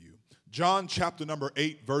John chapter number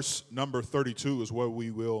 8, verse number 32 is where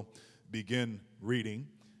we will begin reading.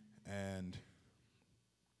 And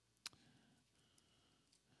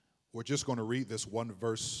we're just going to read this one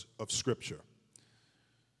verse of Scripture.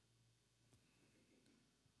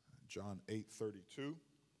 John 8:32.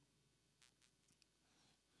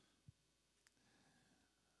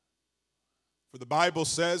 For the Bible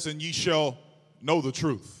says, "And ye shall know the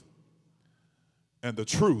truth, and the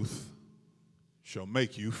truth shall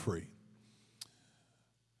make you free.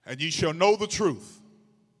 And ye shall know the truth,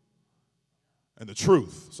 and the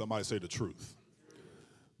truth," somebody say the truth.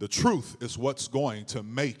 The truth is what's going to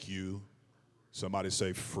make you, somebody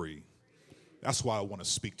say, free. That's why I want to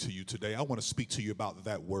speak to you today. I want to speak to you about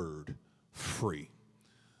that word, free.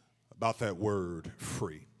 About that word,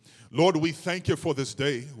 free. Lord, we thank you for this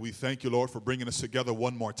day. We thank you, Lord, for bringing us together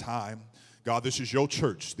one more time. God, this is your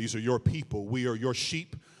church. These are your people. We are your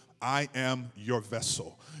sheep. I am your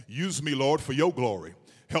vessel. Use me, Lord, for your glory.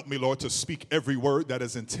 Help me, Lord, to speak every word that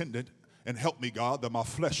is intended. And help me, God, that my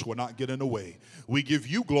flesh will not get in the way. We give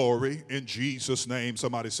you glory in Jesus' name.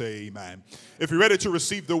 Somebody say amen. If you're ready to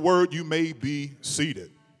receive the word, you may be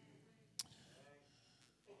seated.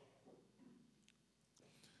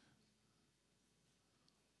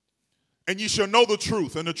 And ye shall know the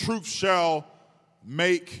truth, and the truth shall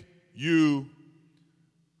make you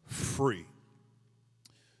free.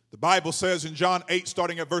 The Bible says in John 8,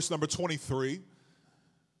 starting at verse number 23,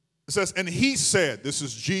 it says, "And he said," this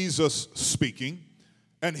is Jesus speaking,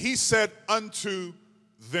 "and he said unto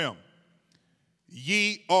them,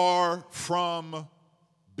 Ye are from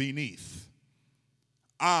beneath.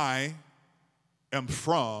 I am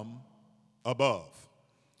from above."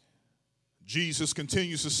 Jesus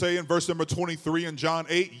continues to say in verse number 23 in John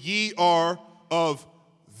 8, "Ye are of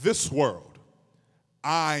this world.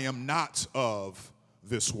 I am not of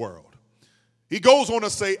this world." He goes on to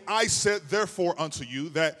say, "I said therefore unto you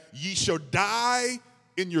that ye shall die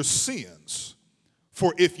in your sins.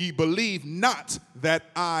 For if ye believe not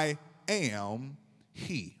that I am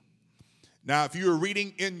he." Now, if you're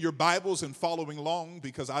reading in your Bibles and following along,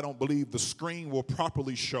 because I don't believe the screen will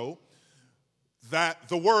properly show, that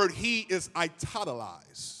the word he is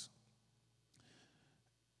italicized.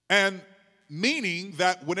 And meaning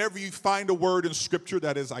that whenever you find a word in Scripture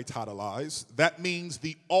that is italicized, that means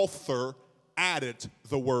the author added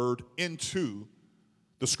the word into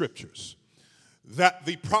the Scriptures. That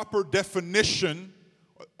the proper definition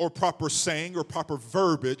or proper saying or proper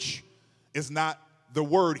verbiage is not, the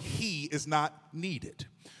word he is not needed.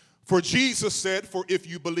 For Jesus said, "For if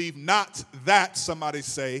you believe not that," somebody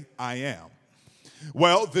say, "I am."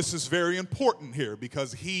 Well, this is very important here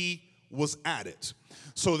because he was added.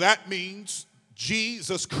 So that means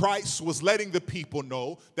Jesus Christ was letting the people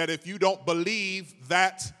know that if you don't believe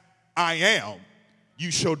that I am,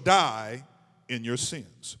 you shall die in your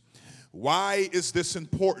sins. Why is this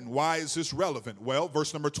important? Why is this relevant? Well,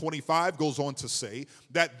 verse number 25 goes on to say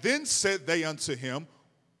that, "Then said they unto him,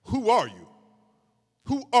 Who are you?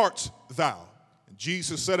 Who art thou?" And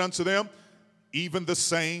Jesus said unto them, "Even the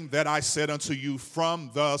same that I said unto you from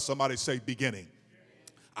the," somebody say, "beginning."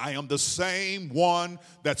 I am the same one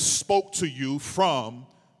that spoke to you from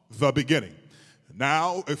the beginning.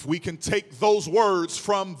 Now, if we can take those words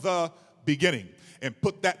from the beginning and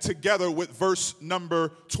put that together with verse number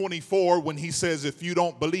 24 when he says, "If you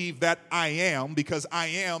don't believe that I am," because I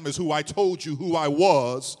am is who I told you who I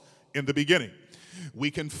was in the beginning.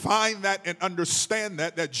 We can find that and understand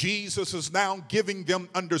that Jesus is now giving them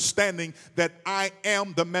understanding that I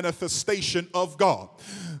am the manifestation of God.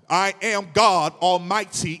 I am God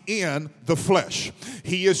Almighty in the flesh.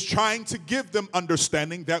 He is trying to give them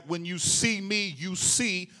understanding that when you see me, you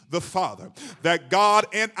see the Father. That God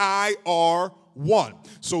and I are one.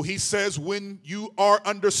 So he says, when you are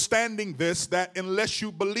understanding this, that unless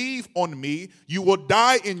you believe on me, you will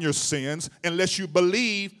die in your sins unless you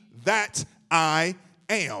believe that I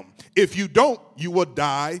am. If you don't, you will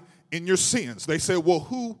die in your sins. They say, "Well,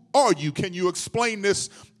 who are you? Can you explain this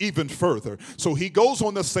even further?" So he goes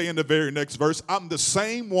on to say in the very next verse, "I'm the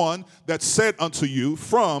same one that said unto you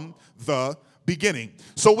from the beginning."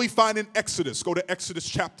 So we find in Exodus, go to Exodus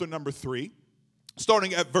chapter number 3,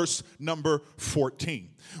 starting at verse number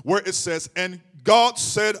 14, where it says, "And God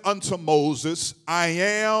said unto Moses, I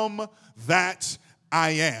am that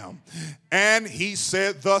I am. And he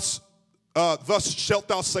said, thus shalt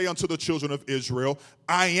thou say unto the children of Israel,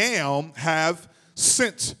 I am have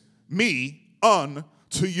sent me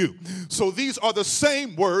unto you." So these are the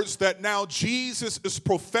same words that now Jesus is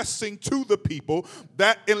professing to the people,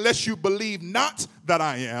 that unless you believe not that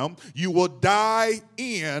I am, you will die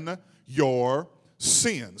in your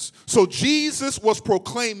sins. So Jesus was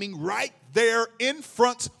proclaiming right there in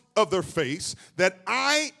front of their face that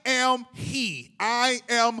I am he. I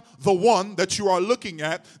am the one that you are looking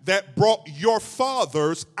at that brought your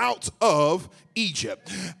fathers out of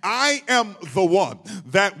Egypt. I am the one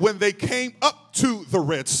that when they came up to the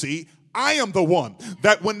Red Sea, I am the one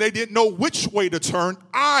that when they didn't know which way to turn,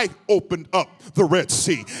 I opened up the Red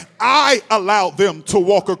Sea. I allowed them to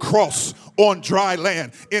walk across on dry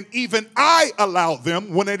land. And even I allowed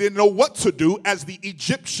them, when they didn't know what to do, as the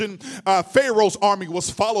Egyptian Pharaoh's army was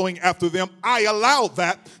following after them, I allowed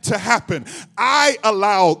that to happen. I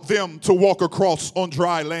allowed them to walk across on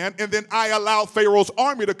dry land, and then I allowed Pharaoh's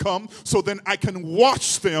army to come so then I can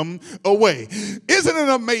wash them away. Isn't it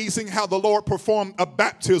amazing how the Lord performed a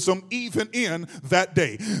baptism even in that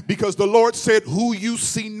day? Because the Lord said, who you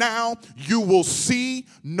see now, you will see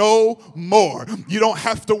no more. You don't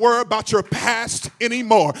have to worry about your past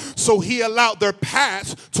anymore. So he allowed their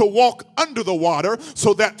past to walk under the water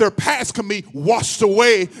so that their past can be washed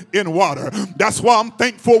away in water. That's why I'm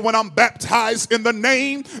thankful when I'm baptized in the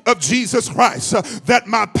name of Jesus Christ, that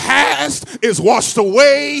my past is washed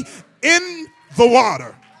away in the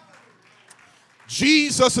water.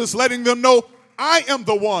 Jesus is letting them know, I am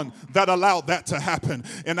the one that allowed that to happen.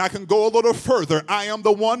 And I can go a little further. I am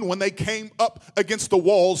the one when they came up against the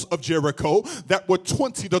walls of Jericho that were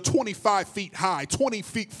 20 to 25 feet high, 20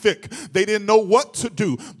 feet thick. They didn't know what to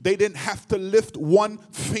do. They didn't have to lift one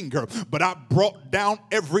finger. But I brought down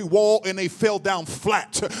every wall and they fell down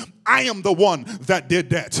flat. I am the one that did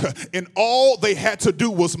that. And all they had to do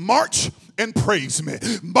was march and praise me.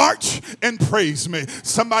 March and praise me.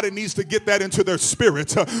 Somebody needs to get that into their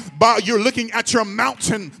spirit. While you're looking at your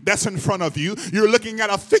mountain that's in front of you, you're looking at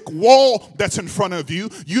a thick wall that's in front of you.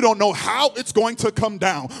 You don't know how it's going to come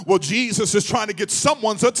down. Well, Jesus is trying to get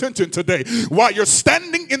someone's attention today. While you're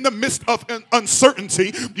standing in the midst of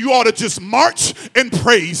uncertainty, you ought to just march and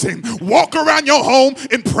praise him. Walk around your home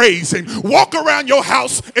and praise him. Walk around your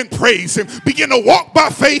house and praise him. Begin to walk by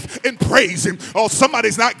faith and praise him. Oh,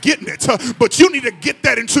 somebody's not getting it. But you need to get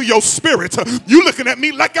that into your spirit. You looking at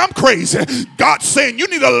me like I'm crazy. God's saying you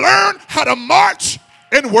need to learn how to march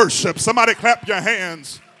and worship. Somebody clap your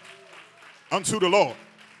hands unto the Lord.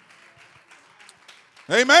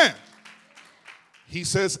 Amen. He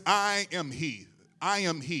says, I am he. I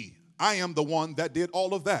am he. I am the one that did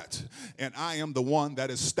all of that. And I am the one that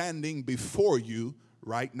is standing before you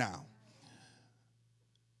right now.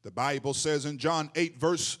 The Bible says in John 8,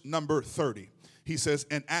 verse number 30, he says,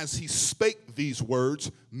 and as he spake these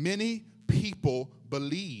words, many people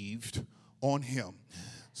believed on him.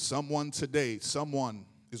 Someone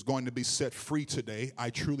is going to be set free today. I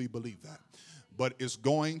truly believe that. But it's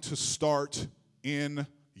going to start in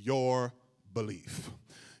your belief.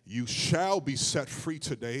 You shall be set free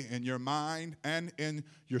today in your mind and in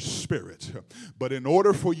your spirit. But in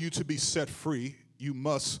order for you to be set free, you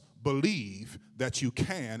must believe that you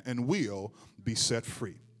can and will be set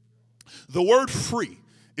free. The word free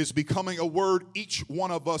is becoming a word each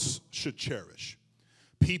one of us should cherish.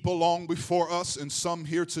 People long before us and some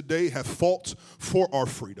here today have fought for our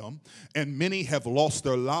freedom, and many have lost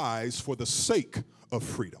their lives for the sake of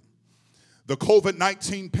freedom. The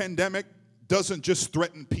COVID-19 pandemic doesn't just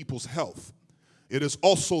threaten people's health. It is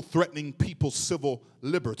also threatening people's civil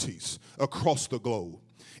liberties across the globe.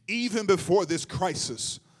 Even before this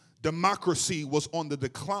crisis, democracy was on the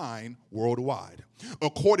decline worldwide.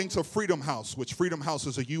 According to Freedom House, which Freedom House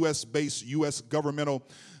is a U.S.-based, U.S.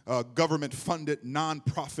 government-funded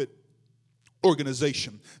nonprofit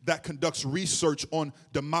organization that conducts research on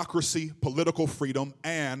democracy, political freedom,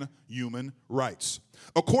 and human rights.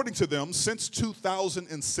 According to them, since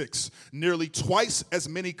 2006, nearly twice as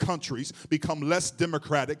many countries become less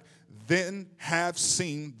democratic than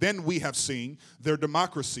we have seen their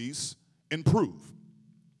democracies improve.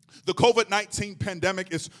 The COVID-19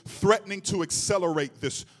 pandemic is threatening to accelerate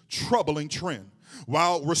this troubling trend.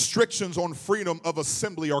 While restrictions on freedom of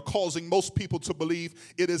assembly are causing most people to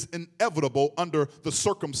believe it is inevitable under the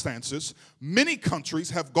circumstances, many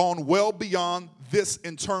countries have gone well beyond this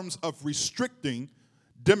in terms of restricting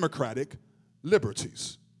democratic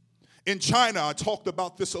liberties. In China, I talked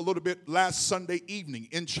about this a little bit last Sunday evening.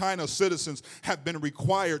 In China, citizens have been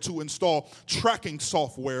required to install tracking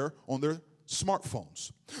software on their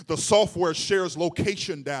smartphones. The software shares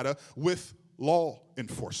location data with law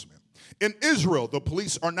enforcement. In Israel, the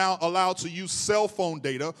police are now allowed to use cell phone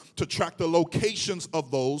data to track the locations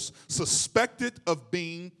of those suspected of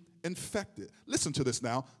being infected. Listen to this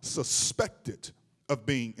now, suspected of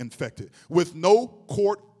being infected, with no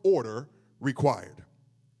court order required.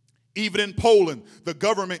 Even in Poland, the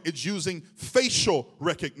government is using facial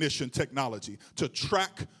recognition technology to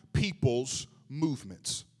track people's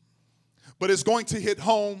movements. But it's going to hit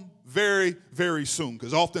home very, very soon,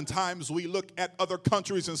 because oftentimes we look at other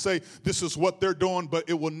countries and say, this is what they're doing, but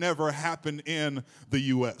it will never happen in the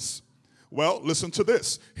U.S. Well, listen to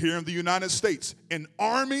this. Here in the United States, an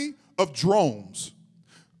army of drones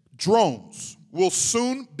will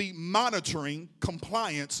soon be monitoring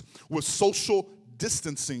compliance with social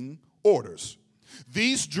distancing orders.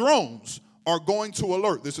 These drones are going to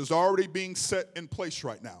alert. This is already being set in place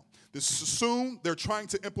right now. They're trying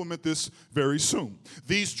to implement this very soon.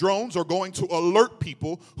 These drones are going to alert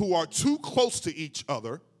people who are too close to each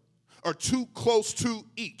other, or too close to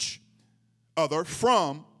each other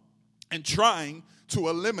from and trying to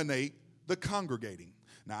eliminate the congregating.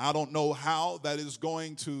 Now, I don't know how that is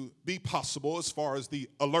going to be possible as far as the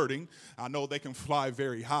alerting. I know they can fly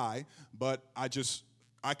very high, but I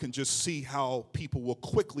can just see how people will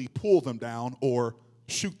quickly pull them down or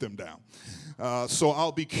shoot them down. So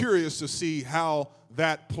I'll be curious to see how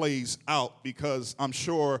that plays out, because I'm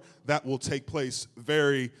sure that will take place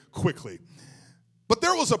very quickly. But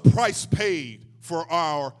there was a price paid for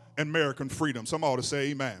our American freedom. Some ought to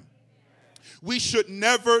say amen. We should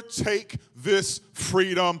never take this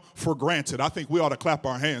freedom for granted. I think we ought to clap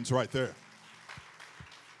our hands right there.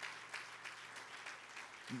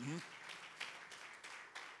 Mm-hmm.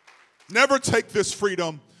 Never take this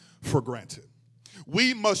freedom for granted.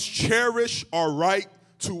 We must cherish our right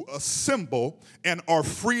to assemble and our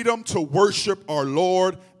freedom to worship our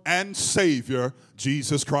Lord and Savior,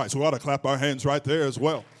 Jesus Christ. We ought to clap our hands right there as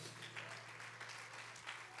well.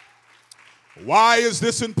 Why is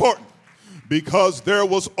this important? Because there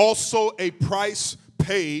was also a price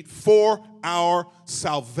paid for our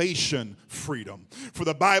salvation freedom. For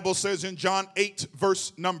the Bible says in John 8,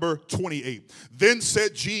 verse number 28, then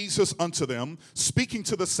said Jesus unto them, speaking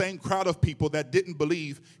to the same crowd of people that didn't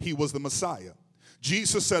believe he was the Messiah.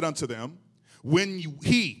 Jesus said unto them, when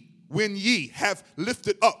ye have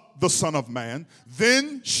lifted up the Son of Man,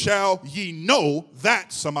 then shall ye know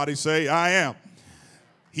that, somebody say, I am.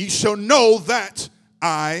 He shall know that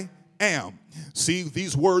I am. See,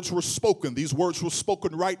 these words were spoken. These words were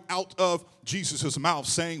spoken right out of Jesus' mouth,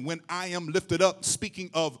 saying, when I am lifted up, speaking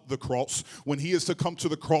of the cross, when he is to come to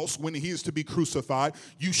the cross, when he is to be crucified,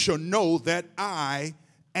 you shall know that I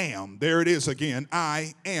am. There it is again.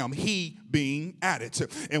 I am. He being added.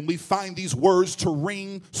 And we find these words to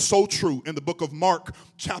ring so true in the book of Mark,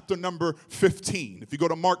 chapter number 15. If you go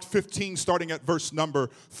to Mark 15, starting at verse number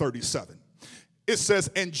 37, it says,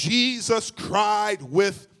 and Jesus cried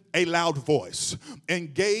with a loud voice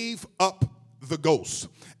and gave up the ghost.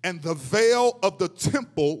 And the veil of the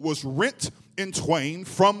temple was rent in twain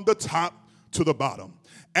from the top to the bottom.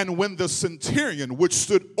 And when the centurion which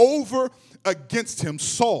stood over against him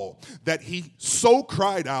saw that he so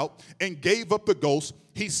cried out and gave up the ghost,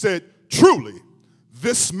 he said, truly,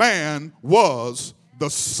 this man was the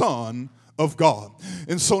Son of God.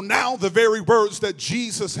 And so now the very words that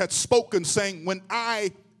Jesus had spoken, saying, when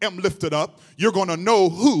I am lifted up, you're going to know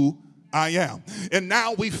who I am. And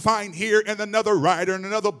now we find here in another writer, in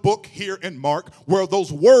another book here in Mark, where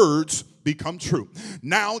those words become true.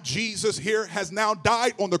 Now Jesus here has now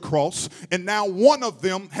died on the cross, and now one of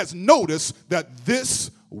them has noticed that this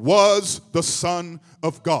was the Son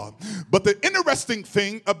of God. But the interesting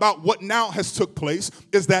thing about what now has took place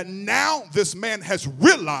is that now this man has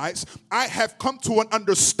realized, I have come to an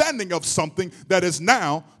understanding of something that is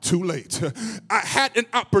now too late. I had an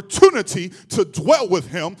opportunity to dwell with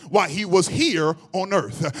him while he was here on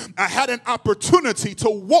earth. I had an opportunity to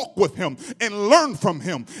walk with him and learn from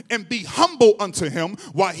him and be humble unto him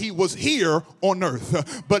while he was here on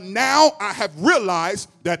earth. But now I have realized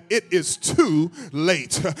that it is too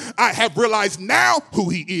late. I have realized now who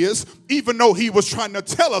he is, even though he was trying to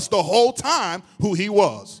tell us the whole time who he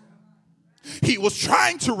was. He was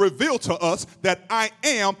trying to reveal to us that I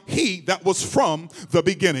am he that was from the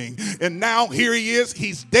beginning. And now here he is.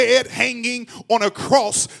 He's dead, hanging on a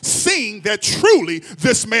cross, seeing that truly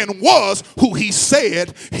this man was who he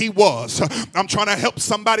said he was. I'm trying to help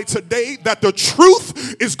somebody today that the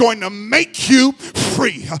truth is going to make you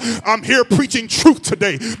free. I'm here preaching truth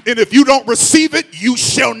today. And if you don't receive it, you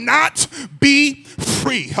shall not be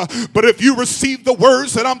free. But if you receive the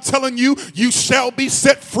words that I'm telling you, you shall be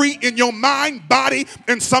set free in your mind, body,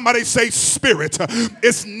 and somebody say spirit.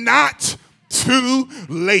 It's not too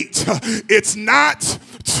late. It's not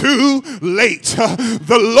too late.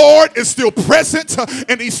 The Lord is still present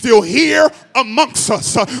and he's still here amongst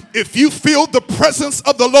us. If you feel the presence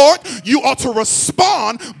of the Lord, you ought to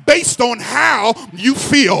respond based on how you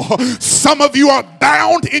feel. Some of you are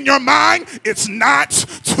bound in your mind. It's not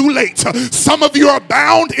too late. Some of you are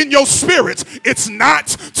bound in your spirit. It's not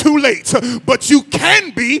too late. But you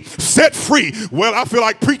can be set free. Well, I feel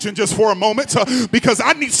like preaching just for a moment because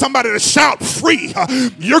I need somebody to shout free.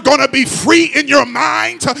 You're going to be free in your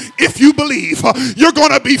mind if you believe. You're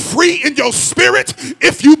going to be free in your spirit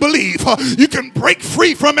if you believe. You can break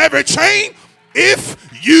free from every chain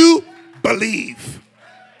if you believe.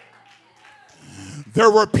 There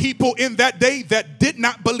were people in that day that did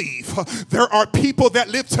not believe. There are people that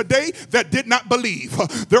live today that did not believe.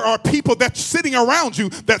 There are people that's sitting around you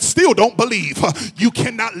that still don't believe. You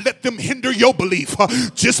cannot let them hinder your belief.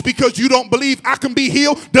 Just because you don't believe I can be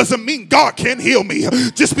healed doesn't mean God can heal me.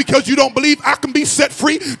 Just because you don't believe I can be set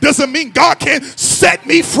free doesn't mean God can set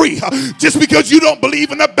me free. Just because you don't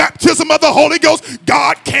believe in the baptism of the Holy Ghost,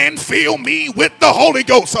 God can fill me with the Holy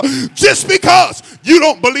Ghost. Just because you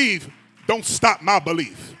don't believe, don't stop my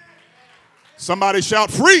belief. Somebody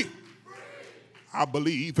shout free. I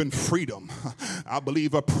believe in freedom. I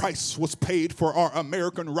believe a price was paid for our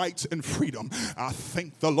American rights and freedom. I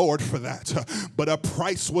thank the Lord for that. But a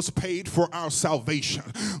price was paid for our salvation.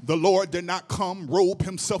 The Lord did not come, robe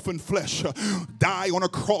himself in flesh, die on a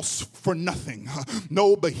cross for nothing.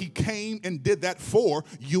 No, but he came and did that for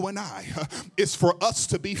you and I. It's for us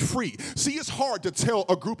to be free. See, it's hard to tell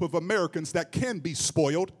a group of Americans that can be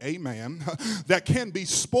spoiled, amen, that can be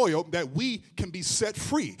spoiled, that we can be set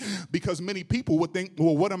free, because many people would think,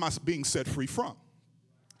 well, what am I being set free from?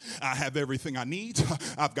 I have everything I need.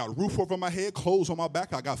 I've got a roof over my head, clothes on my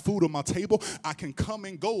back. I got food on my table. I can come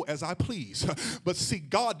and go as I please. But see,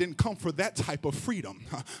 God didn't come for that type of freedom.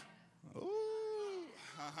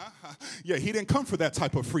 Yeah, he didn't come for that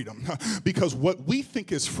type of freedom, because what we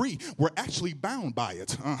think is free, we're actually bound by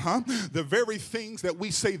it. The very things that we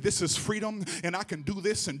say this is freedom and I can do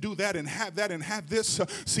this and do that and have this.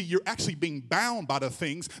 See, you're actually being bound by the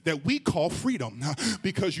things that we call freedom,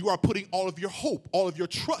 because you are putting all of your hope, all of your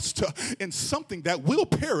trust in something that will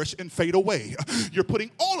perish and fade away. You're putting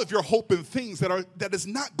all of your hope in things that is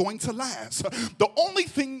not going to last. The only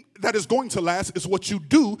thing that is going to last is what you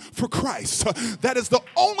do for Christ. That is the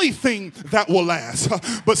only thing that will last.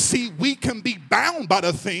 But see, we can be bound by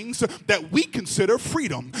the things that we consider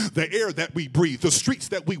freedom. The air that we breathe, the streets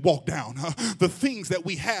that we walk down, the things that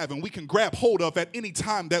we have and we can grab hold of at any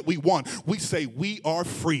time that we want. We say we are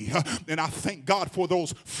free. And I thank God for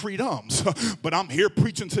those freedoms. But I'm here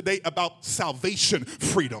preaching today about salvation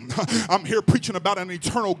freedom. I'm here preaching about an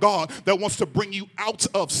eternal God that wants to bring you out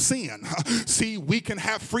of sin. See, we can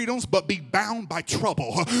have freedoms but be bound by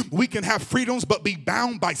trouble. We can have freedoms but be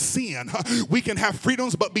bound by sin. We can have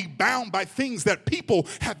freedoms but be bound by things that people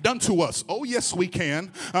have done to us. Oh yes, we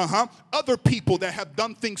can. Other people that have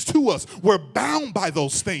done things to us, we're bound by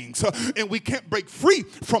those things, and we can't break free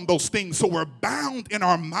from those things. So we're bound in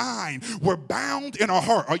our mind, we're bound in our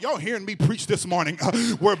heart. Are y'all hearing me preach this morning?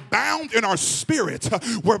 We're bound in our spirit.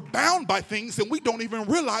 We're bound by things and we don't even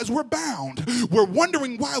realize we're bound. We're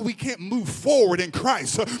wondering why we can't move forward in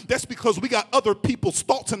Christ. That's because we got other people's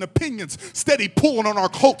thoughts and opinions steady pulling on our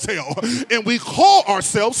coattail, and we call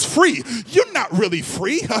ourselves free. You're not really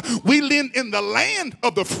free. We live in the land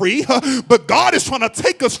of the free, but God is trying to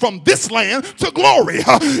take us from this land to glory.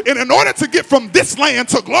 And in order to get from this land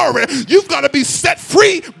to glory, you've got to be set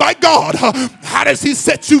free by God. How does he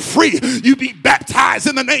set you free? You be baptized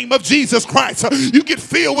in the name of Jesus Christ. You get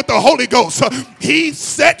filled with the Holy Ghost. He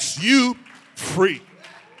sets you free.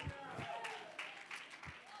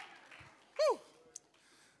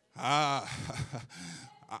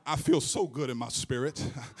 I feel so good in my spirit,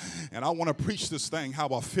 and I want to preach this thing how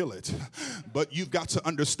I feel it, but you've got to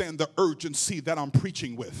understand the urgency that I'm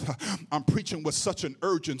preaching with. I'm preaching with such an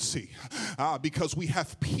urgency because we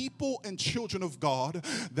have people and children of God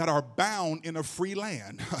that are bound in a free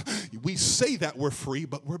land. We say that we're free,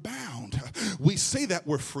 but we're bound. We say that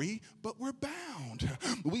we're free, but we're bound.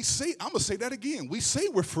 I'm going to say that again. We say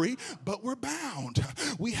we're free, but we're bound.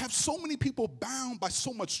 We have so many people bound by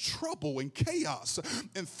so much trouble and chaos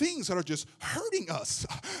and things that are just hurting us.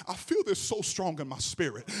 I feel this so strong in my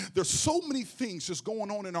spirit. There's so many things just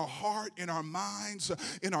going on in our heart, in our minds,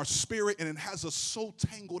 in our spirit, and it has us so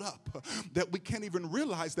tangled up that we can't even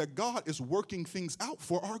realize that God is working things out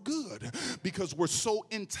for our good, because we're so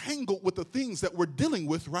entangled with the things that we're dealing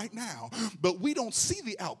with right now. But we don't see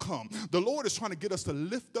the outcome. The Lord is trying to get us to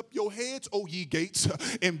lift up your heads, O ye gates,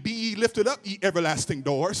 and be ye lifted up, ye everlasting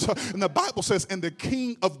doors. And the Bible says, and the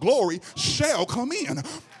King of glory shall come in.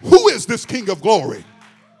 Who is this King of glory?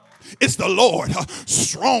 It's the Lord,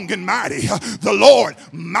 strong and mighty, the Lord,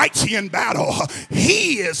 mighty in battle.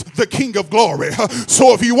 He is the King of glory.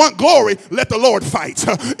 So if you want glory, let the Lord fight.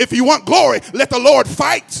 If you want glory, let the Lord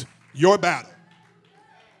fight your battle.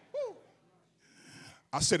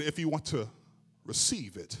 I said, if you want to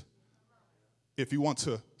receive it, if you want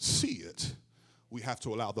to see it, we have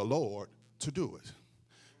to allow the Lord to do it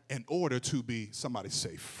in order to be, somebody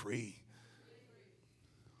say, free.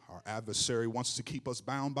 Our adversary wants to keep us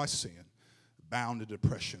bound by sin, bound to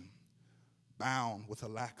depression, bound with a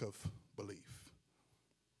lack of belief.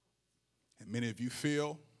 And many of you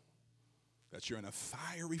feel that you're in a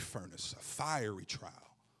fiery furnace, a fiery trial.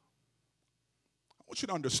 I want you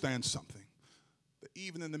to understand something, that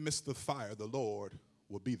even in the midst of the fire, the Lord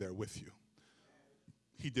will be there with you.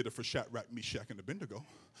 He did it for Shadrach, Meshach, and Abednego.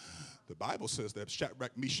 The Bible says that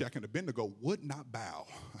Shadrach, Meshach, and Abednego would not bow.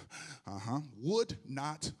 Would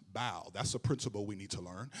not bow. That's a principle we need to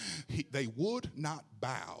learn. They would not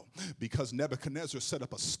bow because Nebuchadnezzar set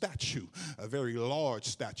up a statue, a very large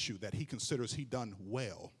statue that he considers he done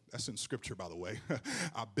well. That's in scripture, by the way.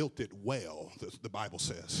 I built it well, the Bible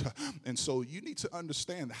says. And so you need to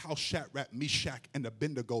understand how Shadrach, Meshach, and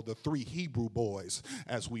Abednego, the three Hebrew boys,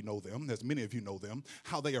 as we know them, as many of you know them,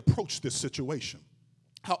 how they approached this situation.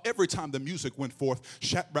 How every time the music went forth,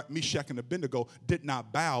 Shadrach, Meshach, and Abednego did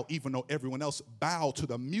not bow, even though everyone else bowed to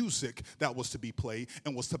the music that was to be played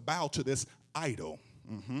and was to bow to this idol.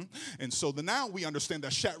 And so now we understand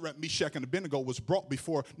that Shadrach, Meshach, and Abednego was brought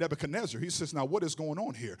before Nebuchadnezzar. He says, now what is going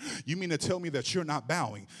on here? You mean to tell me that you're not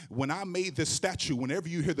bowing? When I made this statue, whenever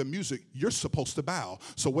you hear the music, you're supposed to bow.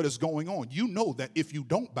 So what is going on? You know that if you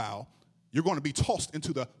don't bow, you're going to be tossed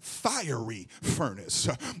into the fiery furnace.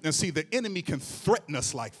 And see, the enemy can threaten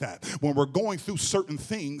us like that. When we're going through certain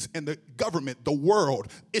things and the government, the world,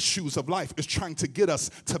 issues of life is trying to get us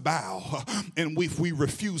to bow. And if we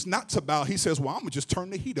refuse not to bow, he says, well, I'm going to just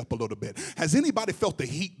turn the heat up a little bit. Has anybody felt the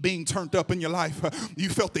heat being turned up in your life? You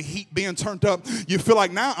felt the heat being turned up? You feel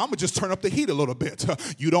like now I'm going to just turn up the heat a little bit.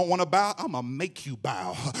 You don't want to bow? I'm going to make you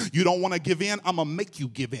bow. You don't want to give in? I'm going to make you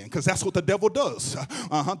give in, because that's what the devil does.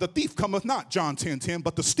 The thief cometh not, John 10:10,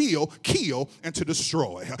 but to steal, kill, and to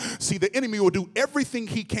destroy. See, the enemy will do everything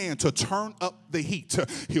he can to turn up the heat.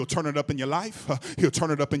 He'll turn it up in your life. He'll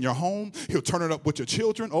turn it up in your home. He'll turn it up with your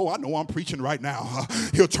children. Oh, I know I'm preaching right now.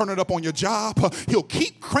 He'll turn it up on your job. He'll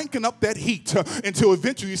keep cranking up that heat until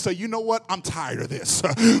eventually you say, you know what? I'm tired of this.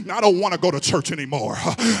 I don't want to go to church anymore.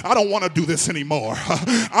 I don't want to do this anymore.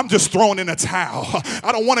 I'm just throwing in a towel.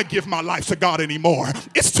 I don't want to give my life to God anymore.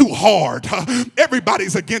 It's too hard.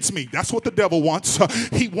 Everybody's against me. That's what the devil wants.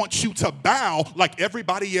 He wants you to bow like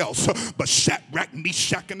everybody else. But Shadrach,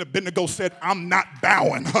 Meshach, and Abednego said, I'm not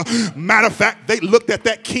bowing. Matter of fact, they looked at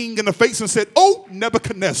that king in the face and said, oh,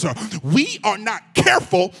 Nebuchadnezzar, we are not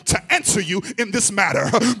careful to answer you in this matter.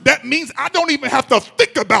 That means I don't even have to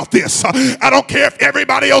think about this. I don't care if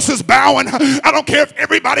everybody else is bowing. I don't care if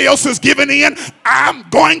everybody else is giving in. I'm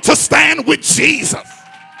going to stand with Jesus.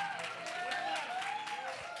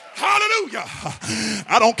 Hallelujah.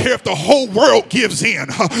 I don't care if the whole world gives in.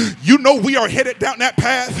 You know we are headed down that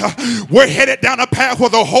path. We're headed down a path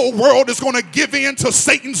where the whole world is going to give in to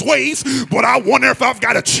Satan's ways. But I wonder if I've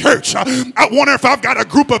got a church. I wonder if I've got a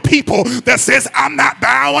group of people that says I'm not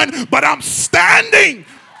bowing, but I'm standing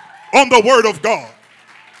on the word of God.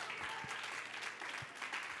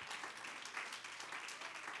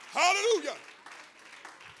 Hallelujah.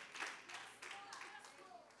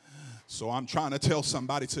 So I'm trying to tell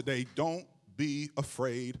somebody today, don't be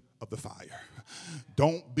afraid of the fire.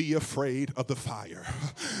 Don't be afraid of the fire,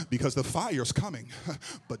 because the fire's coming,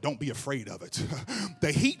 but don't be afraid of it.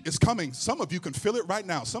 The heat is coming. Some of you can feel it right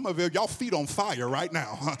now. Some of y'all feet on fire right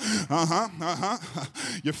now.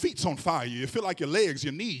 Your feet's on fire. You feel like your legs,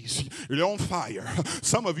 your knees, you're on fire.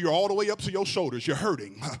 Some of you are all the way up to your shoulders. You're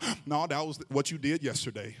hurting. No, that was what you did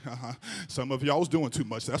yesterday. Some of y'all was doing too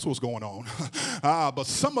much. That's what's going on. But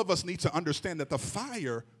some of us need to understand that the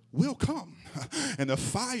fire will come, and the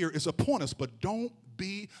fire is upon us, but don't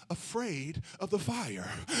be afraid of the fire,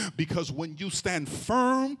 because when you stand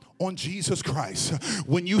firm on Jesus Christ,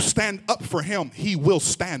 when you stand up for him, he will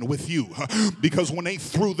stand with you. Because when they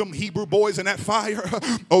threw them Hebrew boys in that fire,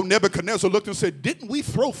 oh, Nebuchadnezzar looked and said, didn't we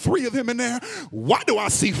throw 3 of them in there? Why do I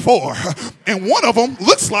see 4? And one of them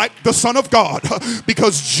looks like the Son of God,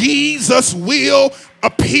 because Jesus will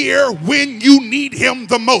appear when you need him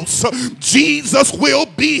the most. Jesus will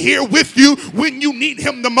be here with you when you need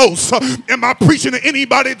him the most. Am I preaching to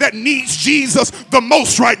anybody that needs Jesus the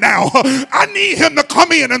most right now? I need him to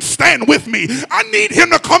come in and stand with me. I need him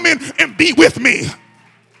to come in and be with me.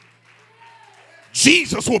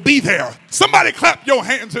 Jesus will be there. Somebody clap your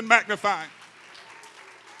hands and magnify.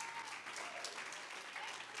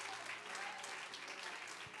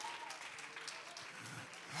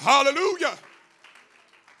 Hallelujah.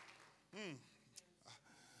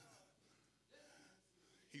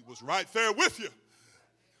 He was right there with you.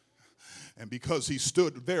 And because he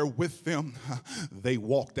stood there with them, they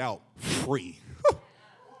walked out free.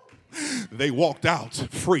 They walked out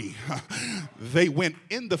free. They went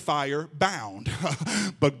in the fire bound,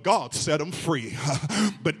 but God set them free.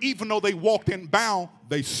 But even though they walked in bound,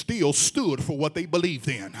 they still stood for what they believed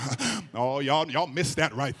in. Oh, y'all missed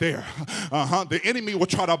that right there. The enemy will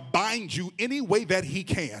try to bind you any way that he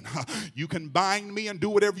can. You can bind me and do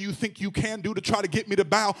whatever you think you can do to try to get me to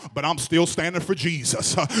bow, but I'm still standing for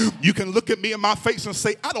Jesus. You can look at me in my face and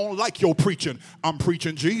say, I don't like your preaching. I'm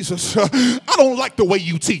preaching Jesus. I don't like the way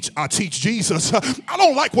you teach. I teach Jesus. I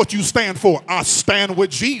don't like what you stand for. I stand with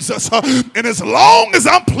Jesus. And as long as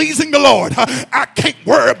I'm pleasing the Lord, I can't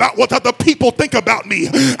worry about what other people think about me.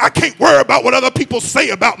 I can't worry about what other people say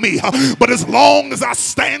about me. But as long as I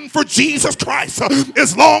stand for Jesus Christ,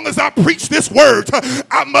 as long as I preach this word,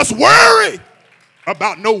 I must worry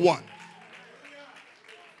about no one.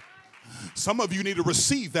 Some of you need to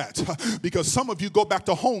receive that because some of you go back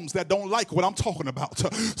to homes that don't like what I'm talking about.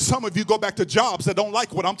 Some of you go back to jobs that don't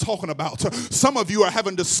like what I'm talking about. Some of you are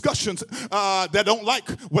having discussions that don't like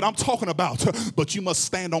what I'm talking about. But you must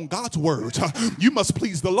stand on God's word. You must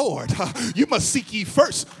please the Lord. You must seek ye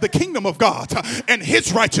first the kingdom of God and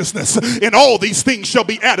his righteousness, and all these things shall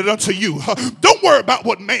be added unto you. Don't worry about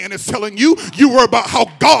what man is telling you. You worry about how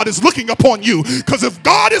God is looking upon you, because if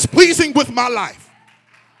God is pleasing with my life,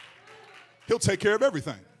 he'll take care of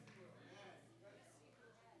everything.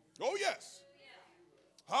 Oh, yes.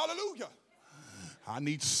 Hallelujah. I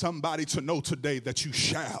need somebody to know today that you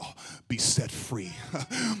shall be set free.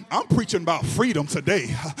 I'm preaching about freedom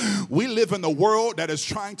today. We live in a world that is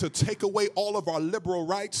trying to take away all of our liberal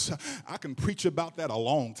rights. I can preach about that a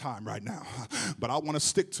long time right now, but I want to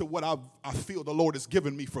stick to what I feel the Lord has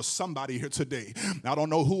given me for somebody here today. I don't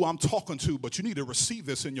know who I'm talking to, but you need to receive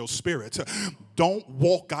this in your spirit. Don't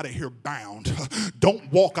walk out of here bound. Don't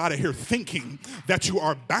walk out of here thinking that you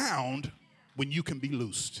are bound when you can be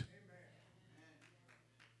loosed.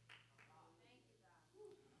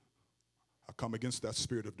 Come against that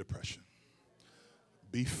spirit of depression.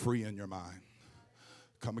 Be free in your mind.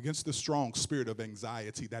 Come against the strong spirit of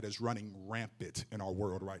anxiety that is running rampant in our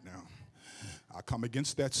world right now. I come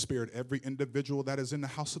against that spirit. Every individual that is in the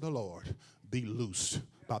house of the Lord, be loosed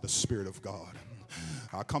by the Spirit of God.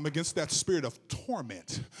 I come against that spirit of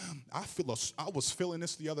torment. I was feeling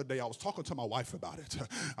this the other day. I was talking to my wife about it.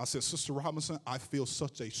 I said, Sister Robinson, I feel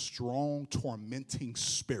such a strong tormenting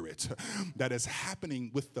spirit that is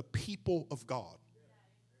happening with the people of God.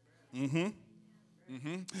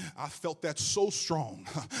 I felt that so strong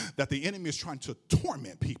that the enemy is trying to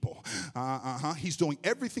torment people. He's doing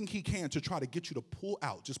everything he can to try to get you to pull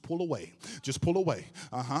out. Just pull away. Just pull away.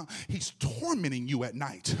 He's tormenting you at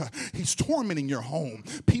night. He's tormenting your home.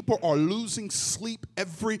 People are losing sleep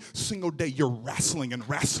every single day. You're wrestling,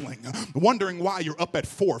 wondering why you're up at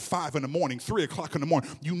 4 or 5 in the morning, 3 o'clock in the morning.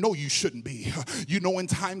 You know you shouldn't be. You know in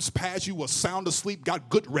times past you were sound asleep, got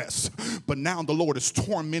good rest. But now the Lord is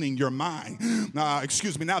tormenting your mind. Now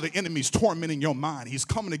the enemy's tormenting your mind. He's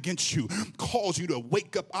coming against you, cause you to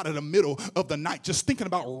wake up out of the middle of the night just thinking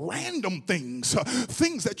about random things,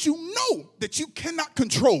 things that you know that you cannot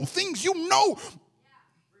control, things you know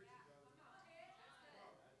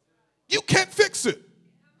you can't fix it.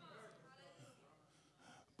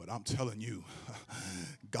 But I'm telling you,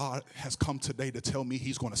 God has come today to tell me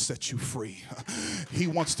he's going to set you free. He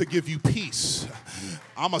wants to give you peace.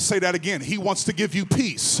 I'm going to say that again. He wants to give you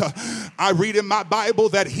peace. I read in my Bible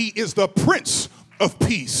that he is the Prince of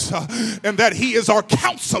Peace and that he is our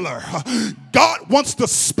counselor. God wants to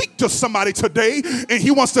speak to somebody today, and he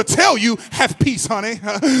wants to tell you, have peace, honey.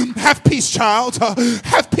 Have peace, child.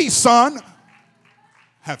 Have peace, son.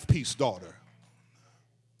 Have peace, daughter.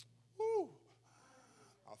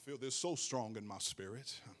 I feel this so strong in my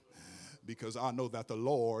spirit because I know that the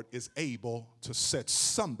Lord is able to set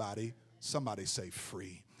somebody say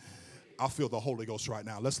free. I feel the Holy Ghost right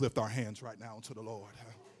now. Let's lift our hands right now to the Lord.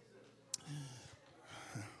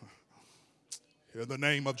 In the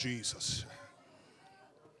name of Jesus.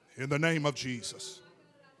 In the name of Jesus.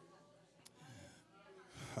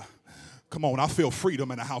 Come on, I feel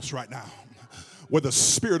freedom in the house right now. Where the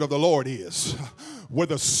Spirit of the Lord is, where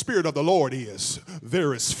the Spirit of the Lord is,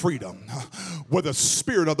 there is freedom. Where the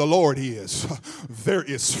Spirit of the Lord is, there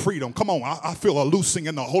is freedom. Come on, I feel a loosing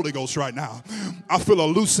in the Holy Ghost right now. I feel a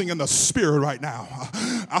loosing in the Spirit right now.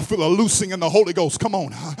 I feel a loosing in the Holy Ghost. Come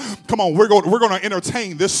on. Come on. We're going to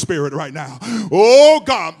entertain this spirit right now. Oh,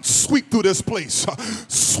 God, sweep through this place.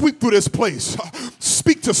 Sweep through this place.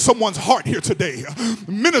 Speak to someone's heart here today.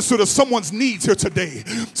 Minister to someone's needs here today.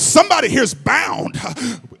 Somebody here's bound.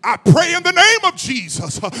 I pray in the name of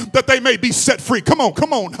Jesus that they may be set free. Come on,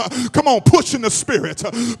 come on, come on. Push in the Spirit,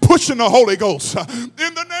 push in the Holy Ghost.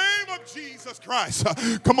 In the name of Jesus Christ.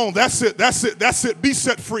 Come on, that's it, that's it, that's it. Be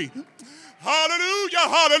set free. Hallelujah,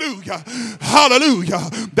 hallelujah, hallelujah.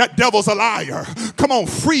 That devil's a liar. Come on,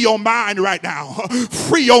 free your mind right now.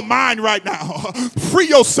 Free your mind right now. Free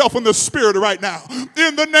yourself in the spirit right now.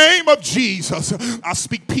 In the name of Jesus, I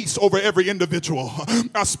speak peace over every individual.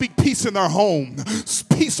 I speak peace in their home,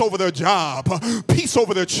 peace over their job, peace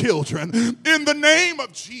over their children. In the name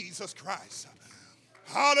of Jesus Christ.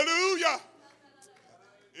 Hallelujah.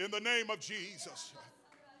 In the name of Jesus.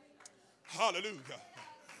 Hallelujah.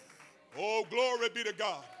 Oh, glory be to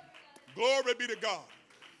God. Glory be to God.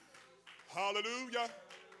 Hallelujah.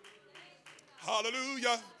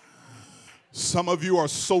 Hallelujah. Some of you are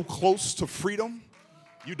so close to freedom,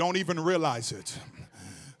 you don't even realize it.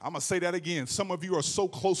 I'm going to say that again. Some of you are so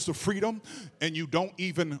close to freedom and you don't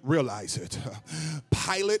even realize it.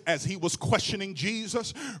 Pilate, as he was questioning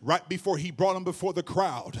Jesus right before he brought him before the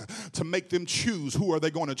crowd to make them choose, who are they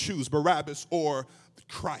going to choose, Barabbas or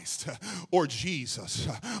Christ or Jesus?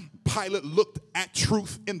 Pilate looked at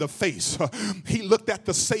truth in the face. He looked at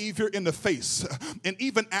the Savior in the face and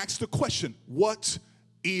even asked the question, what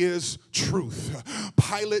is truth?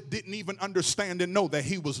 Pilate didn't even understand and know that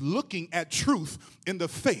he was looking at truth in the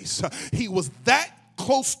face. He was that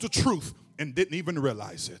close to truth and didn't even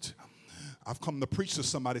realize it. I've come to preach to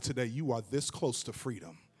somebody today. You are this close to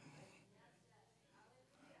freedom.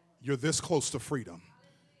 You're this close to freedom.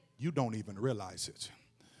 You don't even realize it.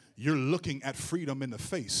 You're looking at freedom in the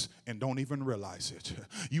face and don't even realize it.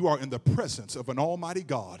 You are in the presence of an almighty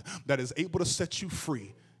God that is able to set you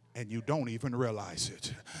free and you don't even realize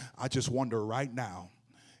it. I just wonder right now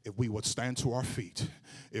if we would stand to our feet,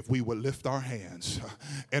 if we would lift our hands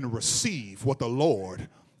and receive what the Lord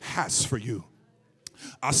has for you.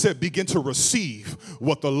 I said begin to receive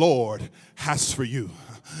what the Lord has for you.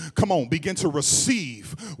 Come on, begin to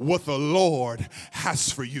receive what the Lord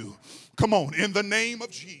has for you. Come on, in the name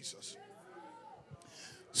of Jesus.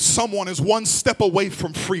 Someone is one step away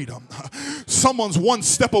from freedom. Someone's one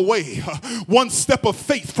step away, one step of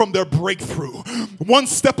faith from their breakthrough, one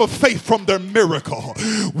step of faith from their miracle,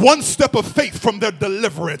 one step of faith from their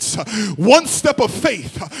deliverance, one step of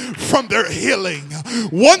faith from their healing,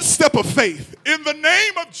 one step of faith in the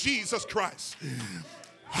name of Jesus Christ.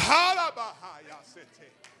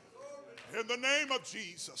 In the name of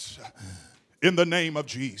Jesus. In the name of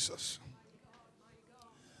Jesus.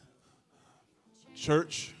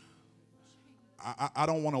 Church, I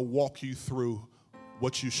don't want to walk you through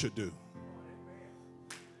what you should do.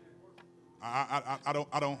 I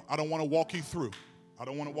don't want to walk you through. I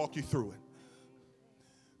don't want to walk you through it.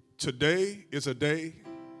 Today is a day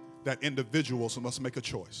that individuals must make a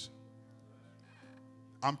choice.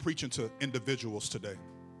 I'm preaching to individuals today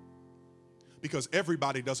because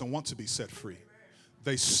everybody doesn't want to be set free.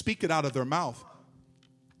 They speak it out of their mouth,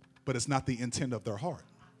 but it's not the intent of their heart.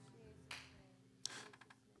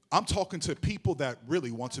 I'm talking to people that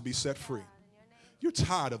really want to be set free. You're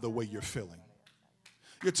tired of the way you're feeling.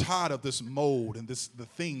 You're tired of this mold and the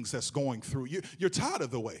things that's going through. You're tired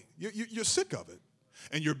of the way. You're sick of it.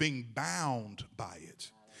 And you're being bound by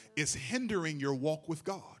it. It's hindering your walk with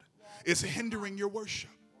God. It's hindering your worship.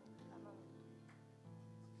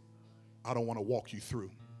 I don't want to walk you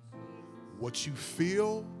through what you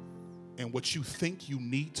feel and what you think you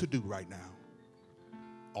need to do right now.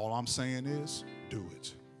 All I'm saying is do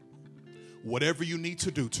it. Whatever you need to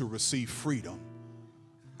do to receive freedom,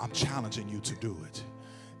 I'm challenging you to do it.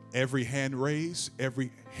 Every hand raised,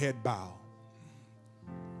 every head bowed.